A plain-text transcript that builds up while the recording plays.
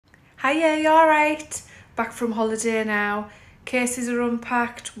Hiya, you alright? Back from holiday now. Cases are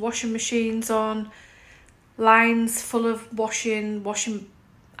unpacked, washing machines on, lines full of washing,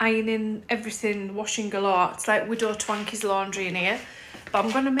 ironing, everything, washing galore. It's like Widow Twanky's laundry in here. But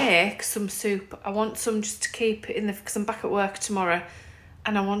I'm going to make some soup. I want some just to keep in the, because I'm back at work tomorrow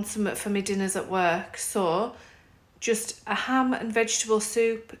and I want some for my dinners at work. So just a ham and vegetable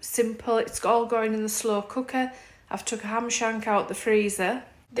soup, simple. It's all going in the slow cooker. I've took a ham shank out the freezer.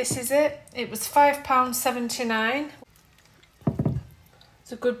 This is it. It was £5.79.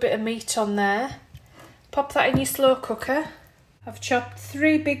 There's a good bit of meat on there. Pop that in your slow cooker. I've chopped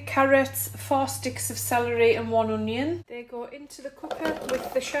 3 big carrots, 4 sticks of celery and 1 onion. They go into the cooker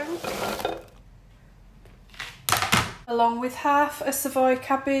with the shank. Along with half a Savoy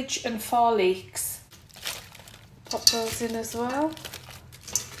cabbage and 4 leeks. Pop those in as well.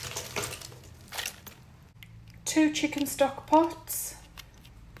 2 chicken stock pots.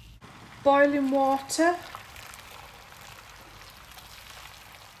 Boiling water.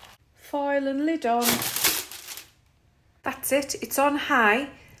 Foil and lid on. That's it, it's on high.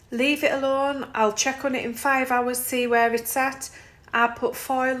 Leave it alone. I'll check on it in 5 hours, see where it's at. I put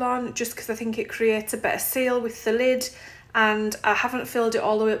foil on just because I think it creates a better seal with the lid, and I haven't filled it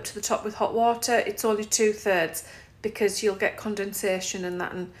all the way up to the top with hot water. It's only 2/3 because you'll get condensation and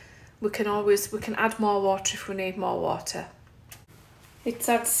that, and we can add more water if we need more water. It's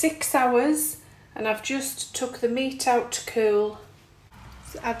at 6 hours and I've just took the meat out to cool.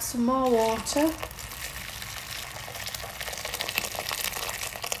 So add some more water.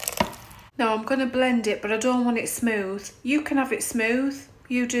 Now I'm going to blend it, but I don't want it smooth. You can have it smooth,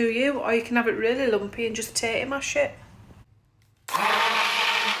 you do you, or you can have it really lumpy and just tater mash it.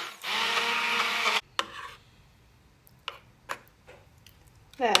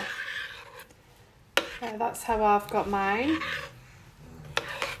 There. That's how I've got mine.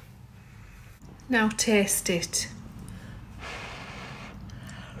 Now taste it.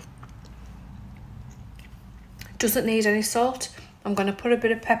 Doesn't need any salt. I'm going to put a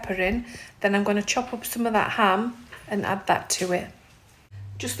bit of pepper in, then I'm going to chop up some of that ham and add that to it.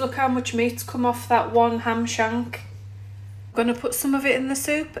 Just look how much meat's come off that one ham shank. I'm going to put some of it in the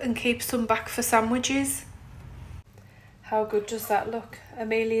soup and keep some back for sandwiches. How good does that look?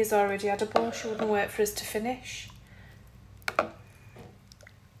 Amelia's already had a bowl, she wouldn't wait for us to finish.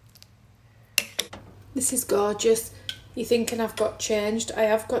 This is gorgeous. You're thinking I've got changed. I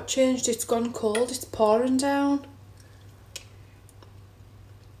have got changed. It's gone cold. It's pouring down.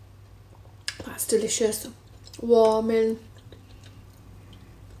 That's delicious. Warming.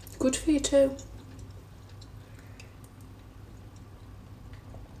 Good for you too.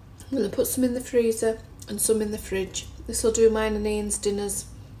 I'm going to put some in the freezer and some in the fridge. This will do mine and Ian's dinners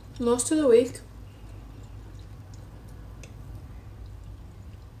most of the week.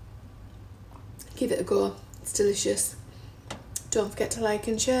 Give it a go, it's delicious. Don't forget to like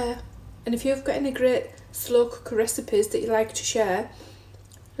and share. And if you've got any great slow cooker recipes that you like to share,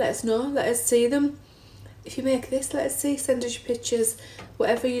 let us know, let us see them. If you make this, let us see, send us your pictures.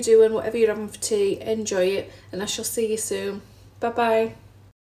 Whatever you do and whatever you're having for tea, enjoy it, and I shall see you soon. Bye bye.